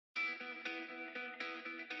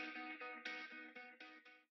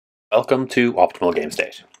Welcome to Optimal Game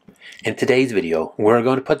State. In today's video, we're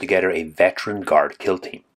going to put together a Veteran Guard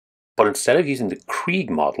Killteam. But instead of using the Krieg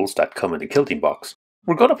models that come in the Killteam box,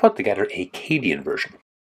 we're going to put together a Cadian version.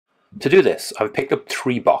 To do this, I've picked up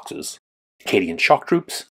 3 boxes: a Cadian Shock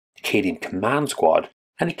Troops, a Cadian Command Squad,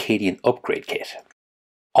 and a Cadian Upgrade Kit.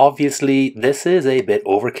 Obviously, this is a bit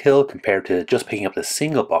overkill compared to just picking up the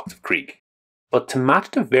single box of Krieg. But to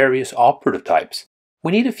match the various operative types,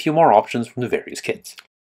 we need a few more options from the various kits.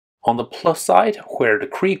 On the plus side, where the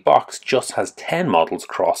Krieg box just has 10 models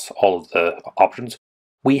across all of the options,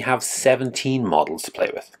 we have 17 models to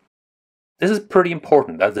play with. This is pretty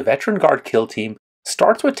important as the Veteran Guard Killteam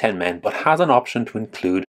starts with 10 men but has an option to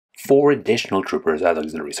include 4 additional troopers as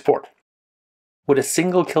auxiliary support. With a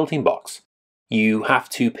single Killteam box, you have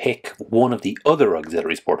to pick one of the other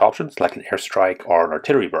auxiliary support options like an airstrike or an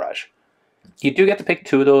artillery barrage. You do get to pick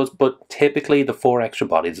 2 of those, but typically the 4 extra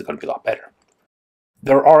bodies is going to be a lot better.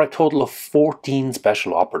 There are a total of 14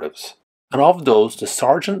 special operatives, and of those, the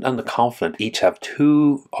Sergeant and the Confident each have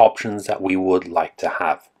 2 options that we would like to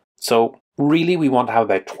have. So really we want to have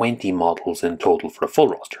about 20 models in total for the full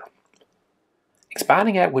roster.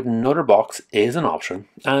 Expanding out with another box is an option,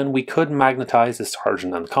 and we could magnetize the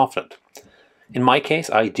Sergeant and the Confident. In my case,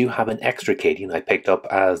 I do have an extra Cadian I picked up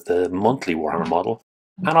as the monthly Warhammer model,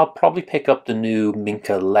 and I'll probably pick up the new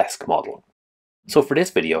Minka-Lesk model. So for this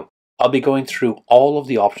video, I'll be going through all of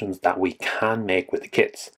the options that we can make with the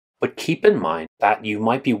kits, but keep in mind that you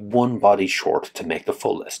might be 1 body short to make the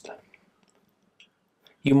full list.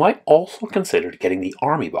 You might also consider getting the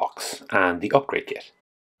Army box and the upgrade kit.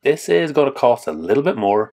 This is going to cost a little bit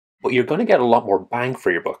more, but you're going to get a lot more bang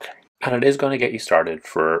for your buck, and it is going to get you started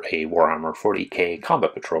for a Warhammer 40k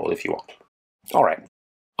combat patrol if you want. Alright,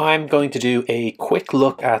 I'm going to do a quick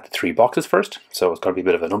look at the 3 boxes first, so it's going to be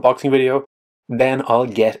a bit of an unboxing video. Then I'll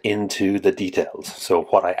get into the details, so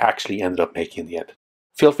what I actually ended up making in the end.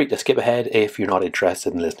 Feel free to skip ahead if you're not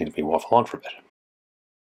interested in listening to me waffle on for a bit.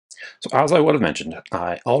 So as I would have mentioned,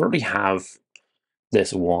 I already have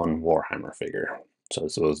this one Warhammer figure. So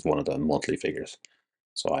this was one of the monthly figures.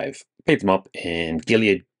 So I've picked them up in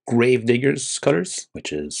Gilead Gravediggers colors,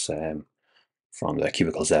 which is from the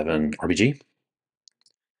Cubicle 7 RPG.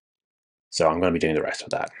 So I'm going to be doing the rest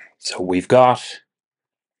of that. So we've got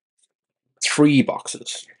 3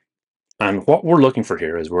 boxes, and what we're looking for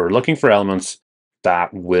here is we're looking for elements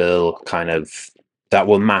that will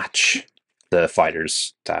match the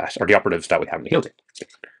fighters that or the operatives that we have in the Killteam.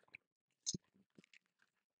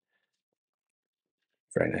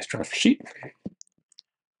 Very nice transfer sheet.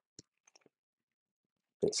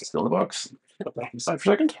 This is still in the box. Put that aside for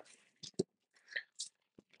a second.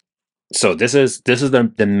 So this is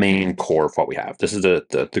the main core of what we have. This is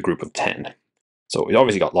the group of 10. So we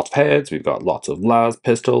obviously got lots of heads, we've got lots of las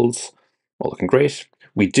pistols, all looking great.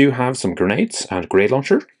 We do have some grenades and a grenade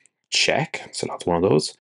launcher. Check, so that's one of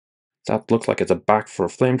those. That looks like it's a back for a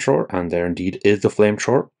flamethrower, and there indeed is the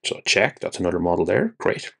flamethrower. So check, that's another model there,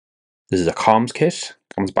 great. This is a comms kit,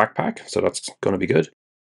 comms backpack, so that's going to be good.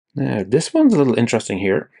 Now this one's a little interesting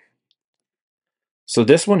here. So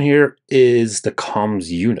this one here is the comms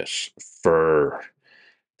unit for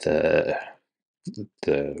the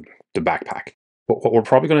backpack. But what we're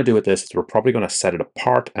probably going to do with this is we're probably going to set it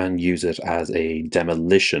apart and use it as a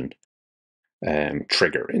demolition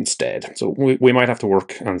trigger instead. So we might have to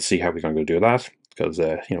work and see how we're going to do that, because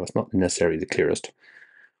it's not necessarily the clearest.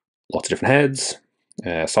 Lots of different heads,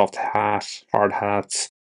 soft hat, hard hats.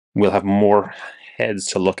 We'll have more heads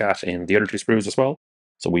to look at in the other 2 sprues as well.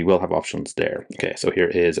 So we will have options there. Okay, so here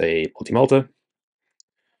is a multi-melta,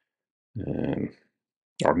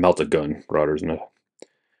 or melta gun rather, isn't it?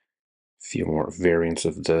 A few more variants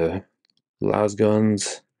of the las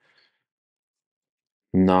guns.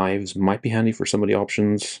 Knives might be handy for some of the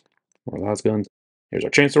options. More las guns. Here's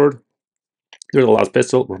our chainsword. There's a las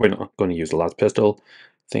pistol. We're not going to use the las pistol.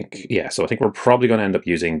 So I think we're probably going to end up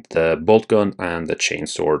using the bolt gun and the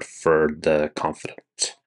chainsword for the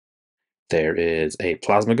Confident. There is a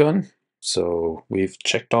plasma gun. So we've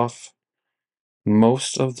checked off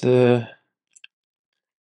most of the...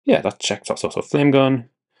 Yeah, that checks off. So flame gun,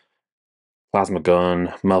 plasma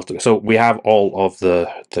gun, melta. So we have all of the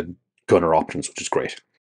gunner options, which is great.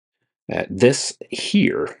 This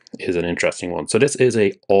here is an interesting one. So this is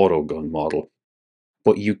a auto gun model,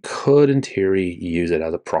 but you could in theory use it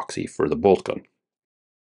as a proxy for the bolt gun.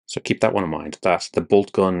 So keep that one in mind, that the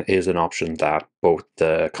bolt gun is an option that both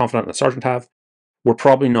the Confidant and the Sergeant have. We're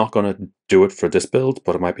probably not going to do it for this build,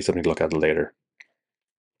 but it might be something to look at later.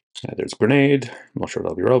 There's a grenade. I'm not sure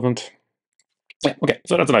that'll be relevant. Yeah, okay,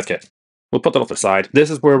 so that's a nice kit. We'll put that off the side. This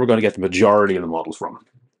is where we're going to get the majority of the models from.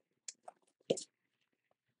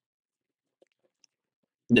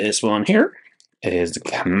 This one here is the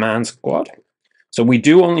command squad. So we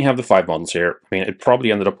do only have the 5 models here. I mean, it probably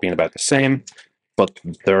ended up being about the same, but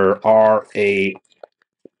there are a...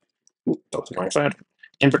 That was the wrong side.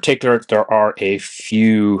 In particular, there are a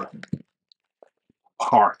few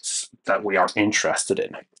parts that we are interested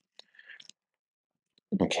in.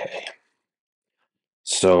 Okay.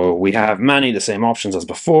 So we have many of the same options as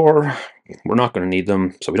before. We're not going to need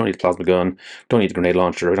them. So we don't need the plasma gun, don't need the grenade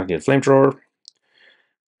launcher, we don't need a flamethrower.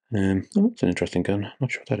 Oh, that's an interesting gun.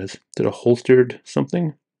 Not sure what that is. Is it a holstered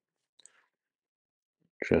something?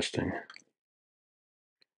 Interesting.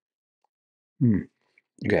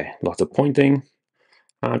 Okay, lots of pointing.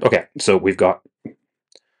 And okay, so we've got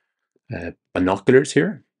binoculars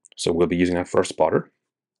here. So we'll be using that for a spotter.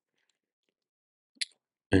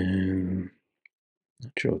 Not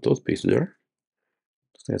sure what those pieces are.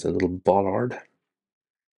 There's a little bollard.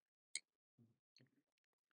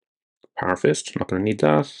 Power fist, not going to need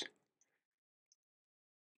that.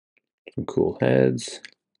 Some cool heads.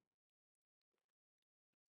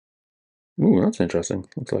 Ooh, that's interesting.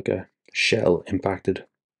 Looks like a shell impacted.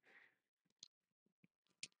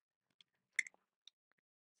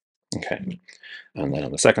 Okay, and then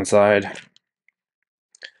on the second side,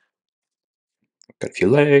 got a few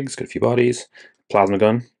legs, got a few bodies. Plasma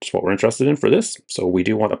gun, just what we're interested in for this. So we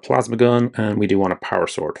do want a plasma gun, and we do want a power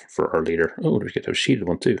sword for our leader. Oh, we get a sheeted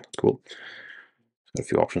one too. That's cool. Got a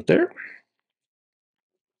few options there.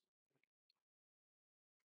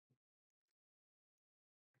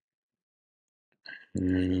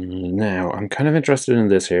 Now, I'm kind of interested in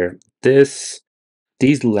this here. These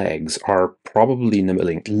legs are probably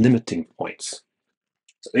limiting points.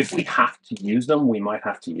 So if we have to use them, we might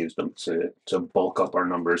have to use them to bulk up our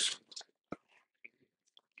numbers.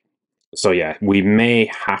 So yeah, we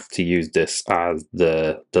may have to use this as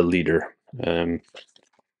the leader,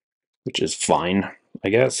 which is fine, I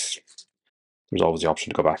guess. There's always the option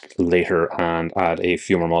to go back later and add a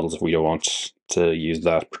few more models if we don't want to use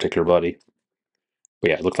that particular body. But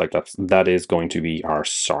yeah, it looks like that is going to be our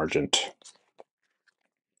sergeant.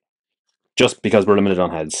 Just because we're limited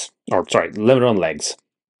on heads. Or sorry, limited on legs.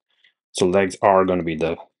 So legs are going to be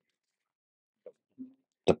the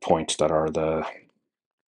points that are the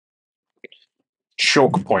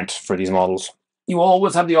choke point for these models. You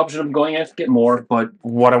always have the option of going out to get more, but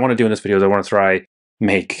what I want to do in this video is I want to try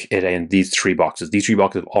make it in these 3 boxes. These 3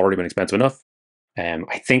 boxes have already been expensive enough.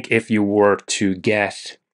 I think if you were to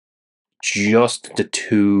get just the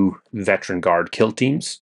 2 Veteran Guard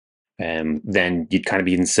Killteams, then you'd kind of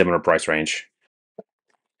be in similar price range.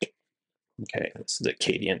 Okay, that's the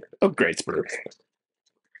Cadian upgrade sprue.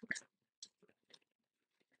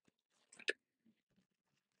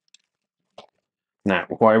 Now,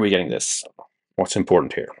 why are we getting this? What's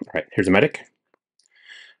important here? All right, here's a medic.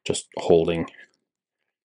 Just holding,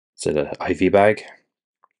 is it an IV bag?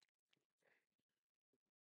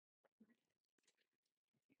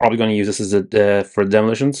 Probably going to use this as for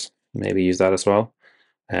demolitions. Maybe use that as well.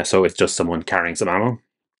 So it's just someone carrying some ammo.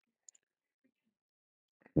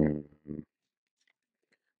 A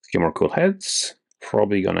few more cool heads.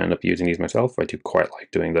 Probably going to end up using these myself. I do quite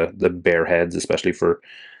like doing the bare heads, especially for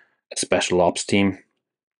a special ops team.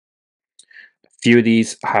 A few of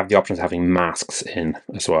these have the options of having masks in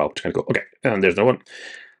as well, which is going to go, okay, and there's no one.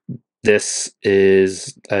 This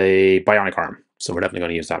is a bionic arm, so we're definitely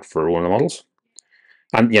going to use that for one of the models.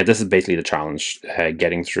 And yeah, this is basically the challenge,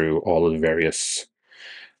 getting through all of the various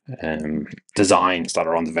designs that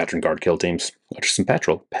are on the Veteran Guard Killteams. Just some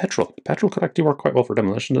petrol. Petrol could actually work quite well for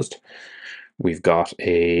demolitionist. We've got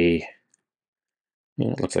a,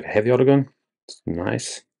 it looks like a heavy autogun. It's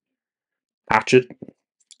nice. Hatchet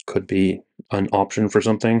could be an option for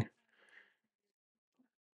something.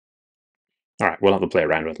 All right, we'll have to play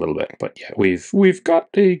around with it a little bit, but yeah, we've got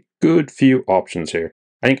a good few options here.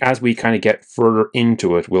 I think as we kind of get further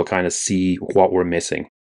into it, we'll kind of see what we're missing.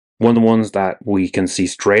 One of the ones that we can see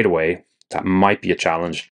straight away that might be a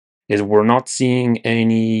challenge is we're not seeing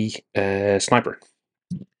any sniper.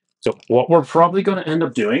 So what we're probably going to end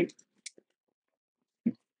up doing...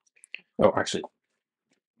 Oh, actually,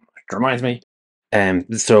 it reminds me.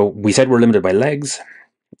 So we said we're limited by legs,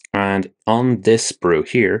 and on this sprue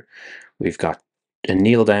here, we've got a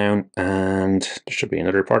kneel down, and there should be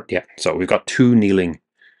another part. Yeah, so we've got 2 kneeling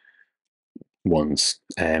ones.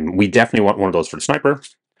 We definitely want one of those for the sniper.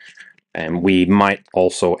 And we might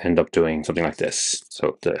also end up doing something like this.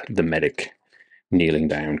 So the medic kneeling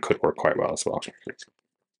down could work quite well as well.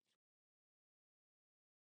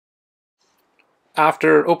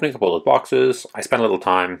 After opening up all those boxes, I spent a little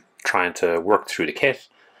time trying to work through the kit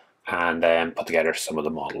and then put together some of the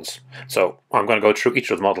models. So I'm going to go through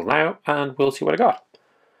each of the models now and we'll see what I got.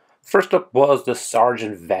 First up was the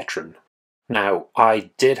Sergeant Veteran. Now,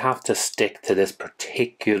 I did have to stick to this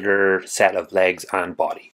particular set of legs and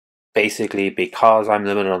body. Basically, because I'm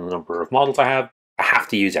limited on the number of models I have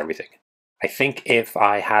to use everything. I think if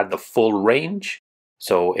I had the full range,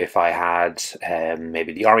 so if I had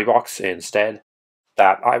maybe the army box instead,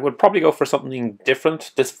 that I would probably go for something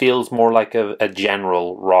different. This feels more like a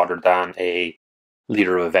general rather than a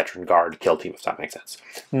leader of a veteran guard kill team, if that makes sense.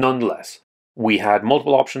 Nonetheless, we had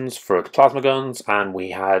multiple options for the plasma guns, and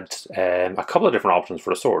we had a couple of different options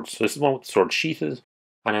for the swords. So this is one with the sword sheathed,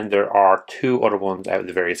 and then there are two other ones out of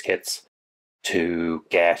the various kits to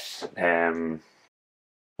get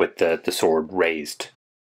with the sword raised.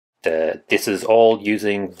 This is all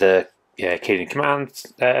using the Cadian command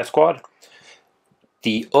squad.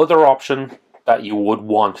 The other option that you would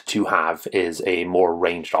want to have is a more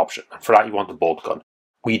ranged option. For that, you want the bolt gun.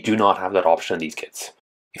 We do not have that option in these kits.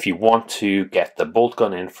 If you want to get the bolt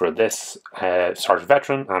gun in for this Sergeant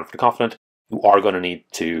Veteran and for the Confident, you are going to need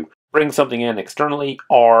to bring something in externally,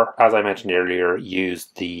 or, as I mentioned earlier, use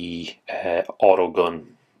the auto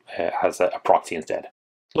gun as a proxy instead.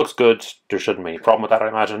 Looks good. There shouldn't be any problem with that, I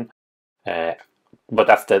imagine. But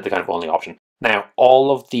that's the kind of only option. Now,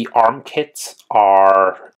 all of the arm kits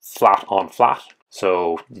are flat on flat.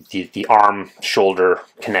 So the arm shoulder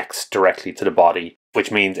connects directly to the body,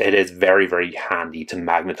 which means it is very, very handy to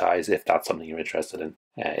magnetize if that's something you're interested in.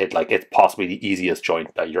 It's possibly the easiest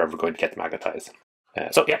joint that you're ever going to get to magnetize.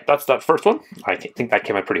 So yeah, that's that first one. I think that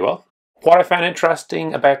came out pretty well. What I found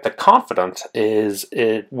interesting about the Confident is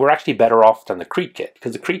we're actually better off than the Krieg kit,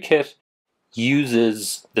 because the Krieg kit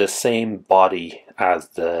uses the same body as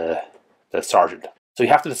the Sergeant. So you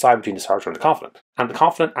have to decide between the Sergeant and the Confident. And the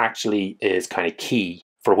Confident actually is kind of key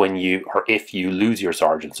for when you, or if you lose your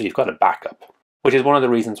Sergeant, so you've got a backup, which is one of the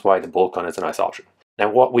reasons why the bolt gun is a nice option. Now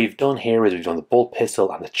what we've done here is we've done the bolt pistol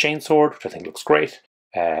and the chainsword, which I think looks great.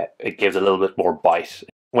 It gives a little bit more bite.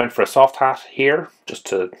 Went for a soft hat here, just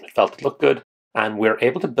to felt it looked good, and we're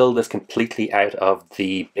able to build this completely out of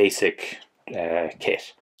the basic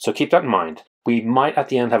kit. So keep that in mind. We might at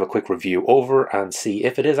the end have a quick review over and see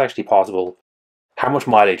if it is actually possible, how much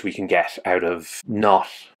mileage we can get out of not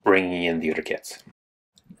bringing in the other kits.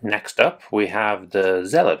 Next up, we have the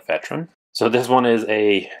Zealot Veteran. So this one is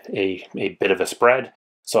a bit of a spread.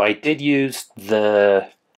 So I did use the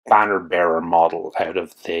banner bearer model out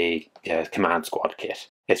of the command squad kit.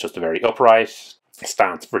 It's just a very upright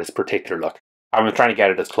stance for this particular look. I'm trying to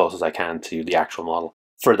get it as close as I can to the actual model.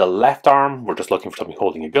 For the left arm, we're just looking for something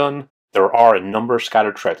holding a gun. There are a number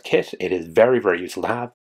scattered throughout the kit. It is very, very useful to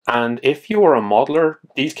have. And if you are a modeler,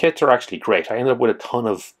 these kits are actually great. I ended up with a ton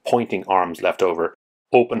of pointing arms left over.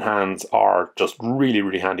 Open hands are just really,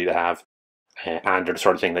 really handy to have. And they're the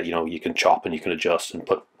sort of thing that, you know, you can chop and you can adjust and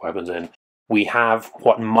put weapons in. We have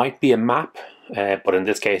what might be a map, but in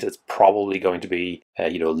this case, it's probably going to be,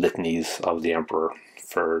 litanies of the Emperor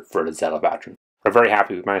for the Zealot Veteran. We're very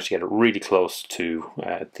happy we've managed to get it really close to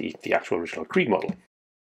the actual original Krieg model.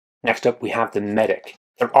 Next up, we have the Medic.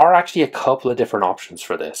 There are actually a couple of different options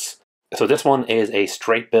for this. So this one is a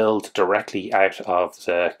straight build directly out of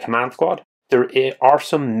the command squad. There are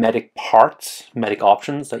some medic parts, medic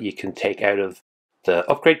options that you can take out of the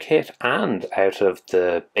upgrade kit and out of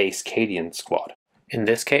the base Cadian squad. In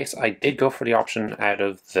this case, I did go for the option out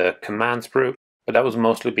of the command sprue, but that was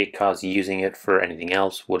mostly because using it for anything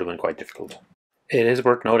else would have been quite difficult. It is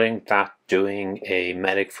worth noting that doing a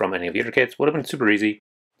medic from any of the other kits would have been super easy.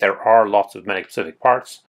 There are lots of medic specific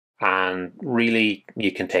parts, and really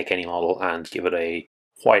you can take any model and give it a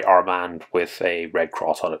white armband with a red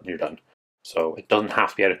cross on it and you're done. So it doesn't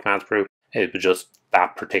have to be out of command sprue. It was just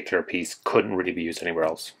that particular piece couldn't really be used anywhere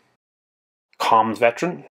else. Comms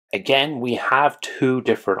Veteran. Again, we have two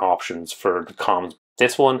different options for the comms.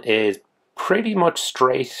 This one is pretty much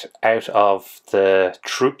straight out of the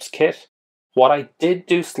troops kit. What I did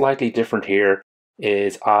do slightly different here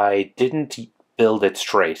is I didn't build it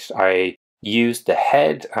straight. I used the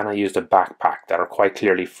head and I used a backpack that are quite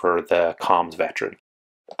clearly for the comms veteran.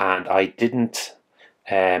 And I didn't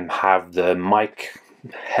have the mic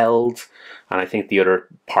held, and I think the other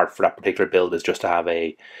part for that particular build is just to have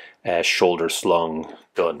a shoulder slung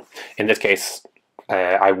gun. In this case,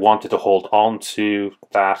 I wanted to hold on to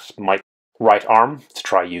that mic right arm to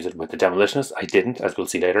try use it with the demolitionist. I didn't, as we'll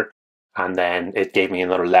see later. And then it gave me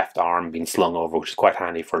another left arm being slung over, which is quite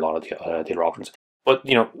handy for a lot of the other options. But,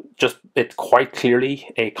 just it's quite clearly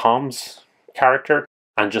a comms character,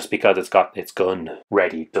 and just because it's got its gun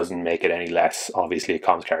ready doesn't make it any less obviously a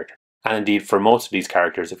comms character. And indeed, for most of these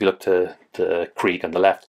characters, if you look to the Krieg on the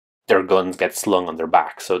left, their guns get slung on their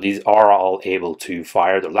back. So these are all able to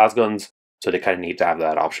fire their las guns so they kind of need to have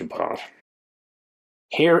that option put on it.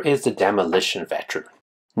 Here is the Demolition Veteran.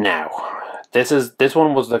 Now, this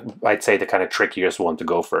one was I'd say the kind of trickiest one to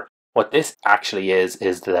go for. What this actually is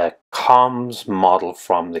the comms model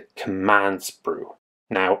from the command sprue.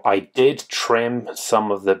 Now, I did trim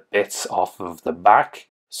some of the bits off of the back,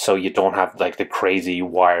 so you don't have like the crazy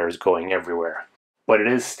wires going everywhere. But it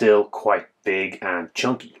is still quite big and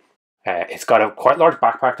chunky. It's got a quite large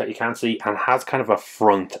backpack that you can't see and has kind of a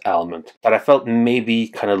front element that I felt maybe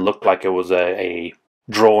kind of looked like it was a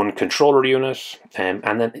drone controller unit. And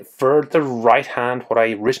then for the right hand, what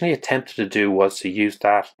I originally attempted to do was to use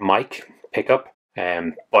that mic pickup,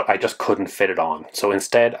 but I just couldn't fit it on. So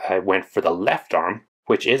instead I went for the left arm,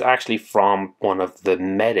 which is actually from one of the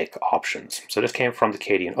medic options. So this came from the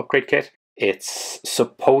Cadian upgrade kit. It's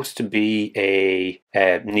supposed to be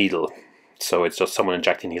a needle. So it's just someone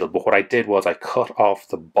injecting a needle. But what I did was I cut off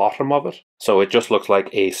the bottom of it. So it just looks like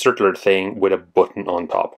a circular thing with a button on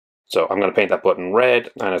top. So I'm going to paint that button red,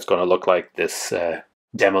 and it's going to look like this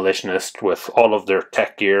demolitionist with all of their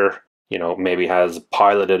tech gear, you know, maybe has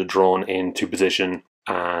piloted a drone into position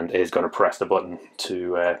and is going to press the button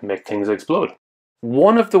to make things explode.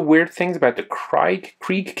 One of the weird things about the Krieg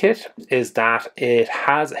kit is that it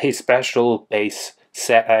has a special base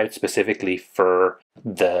set out specifically for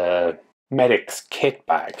the medic's kit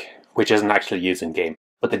bag, which isn't actually used in game.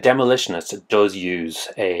 But the demolitionist does use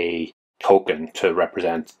a token to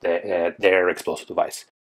represent their explosive device.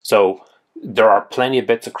 So there are plenty of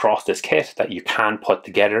bits across this kit that you can put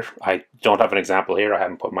together. I don't have an example here. I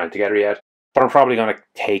haven't put mine together yet. But I'm probably going to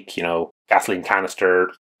take, you know, gasoline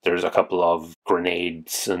canister. There's a couple of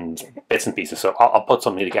grenades and bits and pieces. So I'll put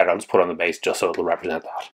something together. I'll just put it on the base just so it'll represent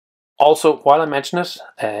that. Also, while I mention it,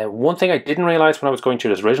 one thing I didn't realize when I was going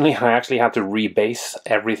through this originally, I actually had to rebase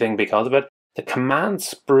everything because of it. The command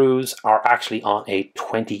sprues are actually on a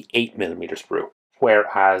 28mm sprue,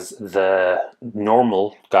 whereas the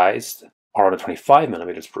normal guys are on a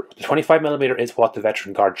 25mm sprue. The 25mm is what the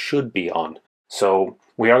Veteran Guard should be on. So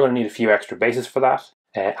we are going to need a few extra bases for that.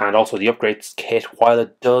 And also the upgrades kit, while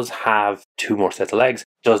it does have 2 more sets of legs,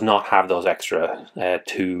 does not have those extra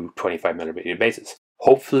 2 25mm bases.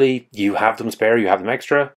 Hopefully you have them spare, you have them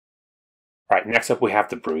extra. Right, next up we have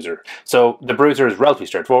the Bruiser. So the Bruiser is relatively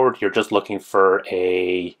straightforward. You're just looking for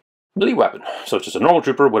a melee weapon. So it's just a normal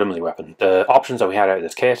trooper with a melee weapon. The options that we had out of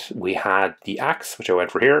this kit, we had the axe, which I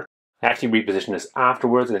went for here. I actually repositioned this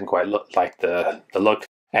afterwards. I didn't quite like the look.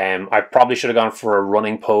 I probably should have gone for a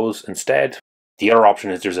running pose instead. The other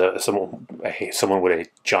option is there's someone with a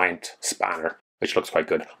giant spanner, which looks quite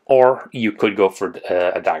good. Or you could go for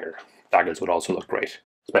a dagger. Daggers would also look great,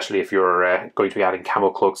 especially if you're going to be adding camo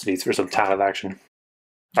cloak sleeves for some talent action.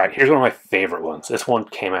 Alright, here's one of my favorite ones. This one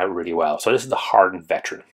came out really well. So this is the Hardened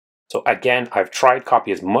Veteran. So again, I've tried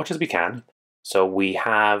copy as much as we can. So we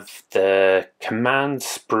have the command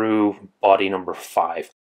sprue body number 5.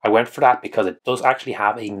 I went for that because it does actually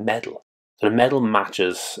have a medal. So the medal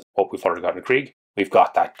matches what we've already got in Krieg. We've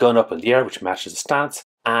got that gun up in the air, which matches the stance.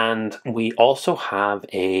 And we also have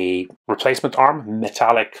a replacement arm,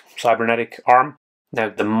 metallic cybernetic arm. Now,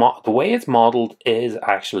 the way it's modeled is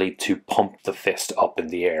actually to pump the fist up in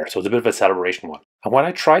the air. So it's a bit of a celebration one. And when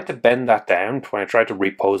I tried to bend that down, when I tried to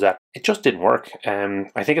repose that, it just didn't work.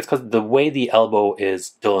 I think it's because the way the elbow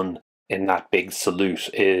is done in that big salute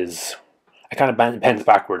is... I kind of bends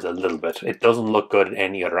backwards a little bit. It doesn't look good at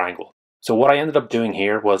any other angle. So what I ended up doing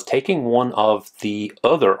here was taking one of the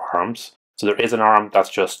other arms. So there is an arm that's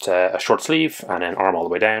just a short sleeve and an arm all the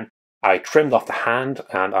way down. I trimmed off the hand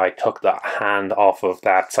and I took the hand off of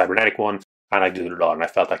that cybernetic one and I glued it on, and I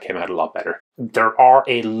felt that came out a lot better. There are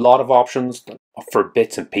a lot of options for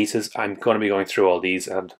bits and pieces. I'm going to be going through all these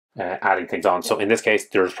and adding things on. So in this case,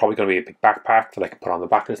 there's probably going to be a big backpack that I can put on the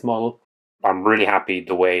back of this model. I'm really happy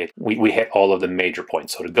the way we hit all of the major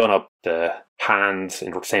points. So the gun up, the hands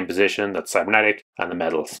in the same position, that's cybernetic, and the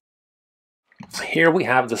medals. So here we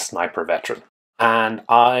have the Sniper Veteran, and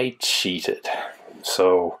I cheated.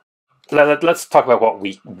 So let's talk about what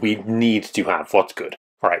we need to have, what's good.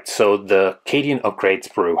 Alright, so the Cadian upgrade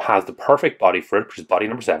sprue has the perfect body for it, which is body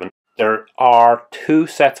number 7. There are 2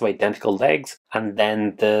 sets of identical legs, and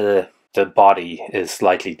then the body is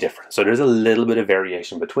slightly different. So there's a little bit of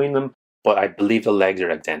variation between them, but I believe the legs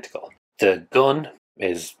are identical. The gun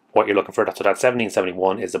is what you're looking for, so that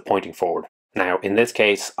 1771 is the pointing forward. Now, in this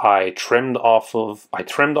case, I trimmed off the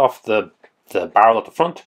barrel at the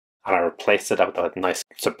front, and I replaced it with a nice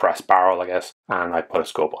suppressed barrel, I guess, and I put a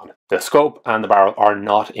scope on it. The scope and the barrel are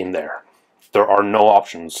not in there. There are no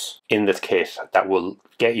options in this kit that will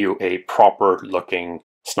get you a proper looking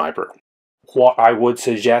sniper. what I would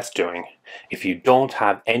suggest doing, if you don't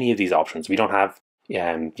have any of these options, if you don't have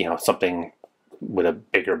something with a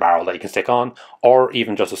bigger barrel that you can stick on, or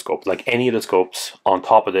even just a scope, like any of the scopes on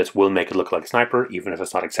top of this will make it look like a sniper, even if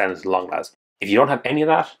it's not extended to the long las. If you don't have any of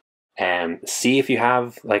that, see if you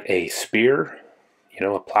have like a spear,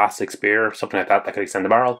 a plastic spear, something like that could extend the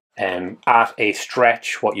barrel. At a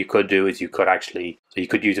stretch, what you could do is you could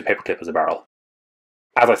use a paperclip as a barrel.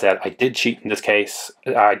 As I said, I did cheat in this case.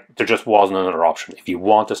 There just wasn't another option. If you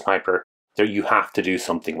want a sniper, you have to do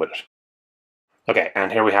something with it. Okay,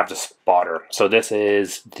 and here we have the spotter. So this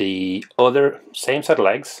is the other same set of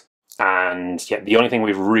legs. And yeah, the only thing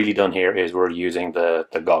we've really done here is we're using the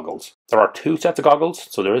goggles. There are two sets of goggles,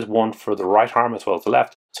 so there is one for the right arm as well as the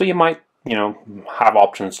left. So you might, have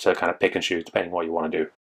options to kind of pick and choose depending on what you want to do.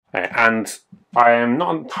 And I am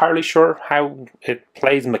not entirely sure how it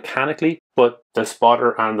plays mechanically, but the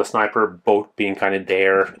spotter and the sniper both being kind of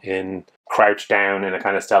there in crouched down in a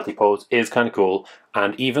kind of stealthy pose is kind of cool.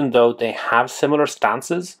 And even though they have similar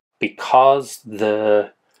stances, because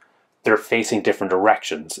they're facing different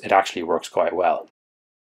directions, it actually works quite well.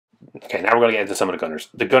 Okay, now we're going to get into some of the gunners.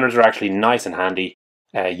 The gunners are actually nice and handy.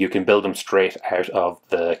 You can build them straight out of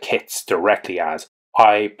the kits directly as.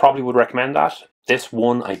 I probably would recommend that. This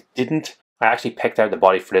one I didn't. I actually picked out the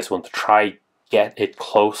body for this one to try get it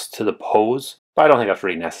close to the pose, but I don't think that's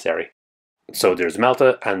really necessary. So there's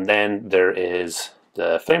Melta, and then there is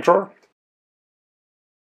the flamethrower.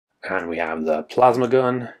 And we have the plasma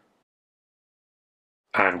gun.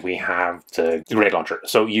 And we have the grenade launcher.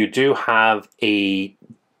 So you do have a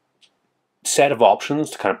set of options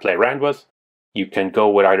to kind of play around with. You can go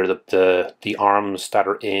with either the arms that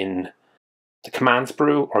are in the command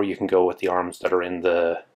sprue, or you can go with the arms that are in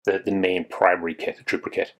the main primary kit, the trooper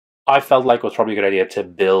kit. I felt like it was probably a good idea to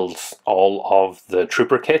build all of the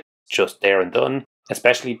trooper kit just there and done,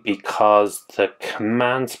 especially because the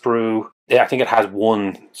command sprue, I think it has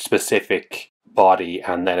one specific body,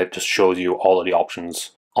 and then it just shows you all of the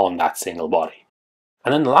options on that single body.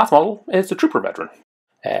 And then the last model is the trooper veteran.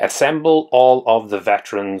 Assemble all of the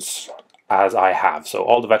veterans as I have. So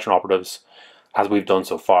all the veteran operatives as we've done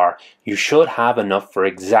so far. You should have enough for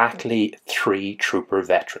exactly 3 trooper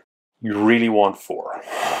veterans. You really want 4.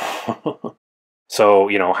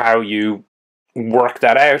 So, how you work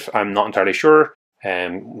that out, I'm not entirely sure.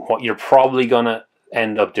 What you're probably going to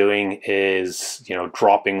end up doing is,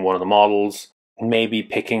 dropping one of the models, maybe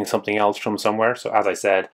picking something else from somewhere. So as I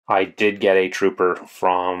said, I did get a trooper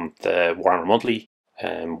from the Warhammer Monthly,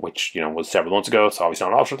 which, was several months ago, so obviously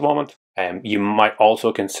not an option at the moment. You might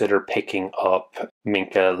also consider picking up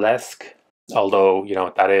Minka Lesk, although,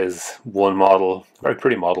 that is one model, very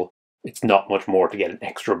pretty model. It's not much more to get an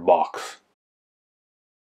extra box.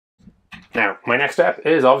 Now, my next step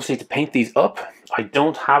is obviously to paint these up. I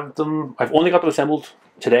don't have them, I've only got them assembled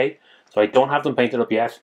today, so I don't have them painted up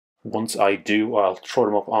yet. Once I do, I'll throw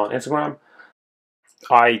them up on Instagram.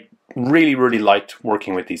 I really, really liked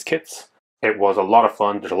working with these kits. It was a lot of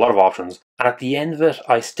fun, there's a lot of options, and at the end of it,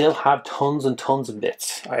 I still have tons and tons of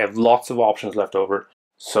bits. I have lots of options left over,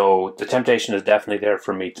 so the temptation is definitely there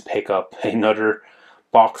for me to pick up another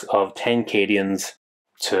box of 10 Cadians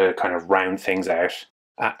to kind of round things out.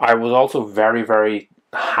 I was also very, very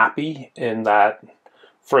happy in that,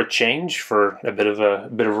 for a change, for a bit of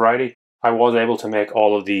variety, I was able to make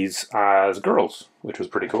all of these as girls, which was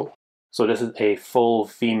pretty cool. So this is a full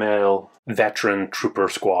female veteran trooper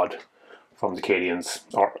squad from the Cadians,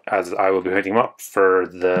 or as I will be hitting them up for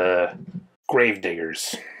the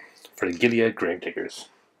Gravediggers, for the Gilead Gravediggers.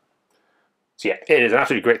 So yeah, it is an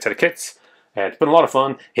absolutely great set of kits. It's been a lot of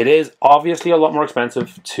fun. It is obviously a lot more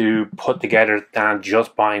expensive to put together than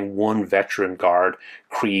just buying one Veteran Guard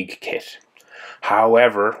Krieg kit.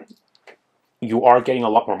 However, you are getting a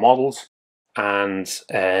lot more models, and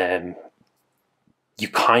you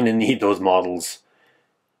kind of need those models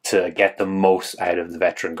to get the most out of the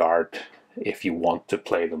Veteran Guard if you want to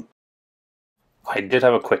play them. I did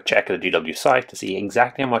have a quick check at the GW site to see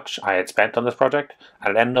exactly how much I had spent on this project,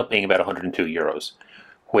 and it ended up being about €102,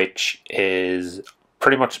 which is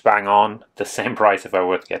pretty much bang on the same price if I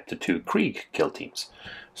were to get the 2 Krieg Killteams.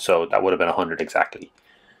 So that would have been 100 exactly.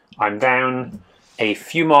 I'm down a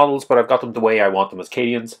few models, but I've got them the way I want them as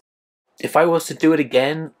Cadians. If I was to do it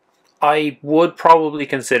again, I would probably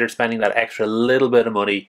consider spending that extra little bit of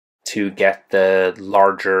money to get the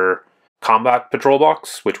larger combat patrol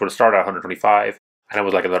box, which would have started at 125, and it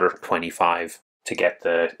was like another 25 to get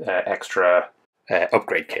the extra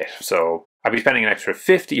upgrade kit. So I'd be spending an extra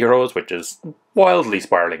 €50, which is wildly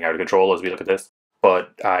spiraling out of control as we look at this.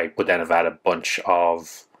 But I would then have had a bunch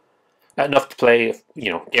of enough to play,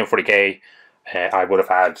 Game 40k, I would have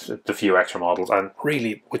had the few extra models, and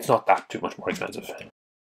really, it's not that too much more expensive.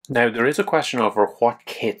 Now, there is a question over what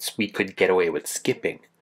kits we could get away with skipping.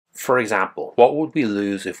 For example, what would we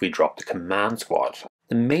lose if we dropped the command squad?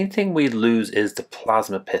 The main thing we'd lose is the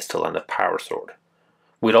plasma pistol and the power sword.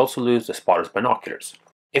 We'd also lose the spotter's binoculars.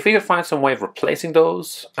 If we could find some way of replacing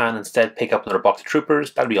those and instead pick up another box of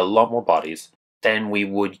troopers, that'd be a lot more bodies. Then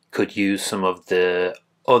we could use some of the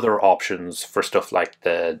other options for stuff like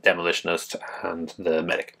the demolitionist and the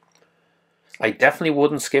medic. I definitely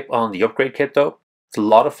wouldn't skip on the upgrade kit though. It's a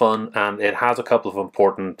lot of fun, and it has a couple of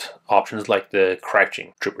important options like the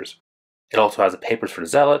crouching troopers. It also has the papers for the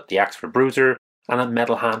zealot, the axe for the bruiser, and a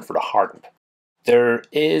metal hand for the hardened. There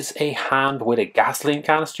is a hand with a gasoline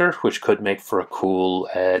canister, which could make for a cool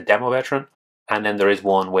demo veteran, and then there is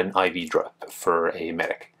one with an IV drip for a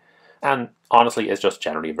medic. And honestly, it's just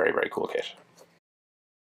generally a very, very cool kit.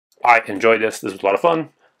 I enjoyed this. This was a lot of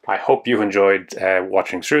fun. I hope you enjoyed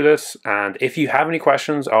watching through this, and if you have any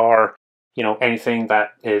questions or anything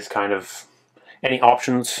that is kind of any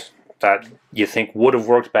options that you think would have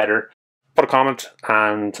worked better, put a comment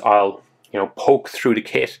and I'll poke through the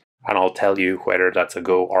kit and I'll tell you whether that's a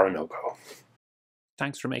go or a no-go.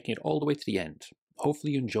 Thanks for making it all the way to the end.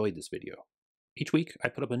 Hopefully you enjoyed this video. Each week I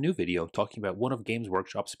put up a new video talking about one of Games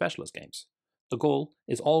Workshop's specialist games. The goal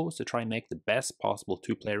is always to try and make the best possible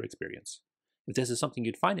two-player experience. If this is something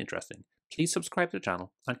you'd find interesting, please subscribe to the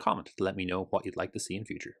channel and comment to let me know what you'd like to see in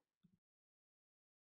future.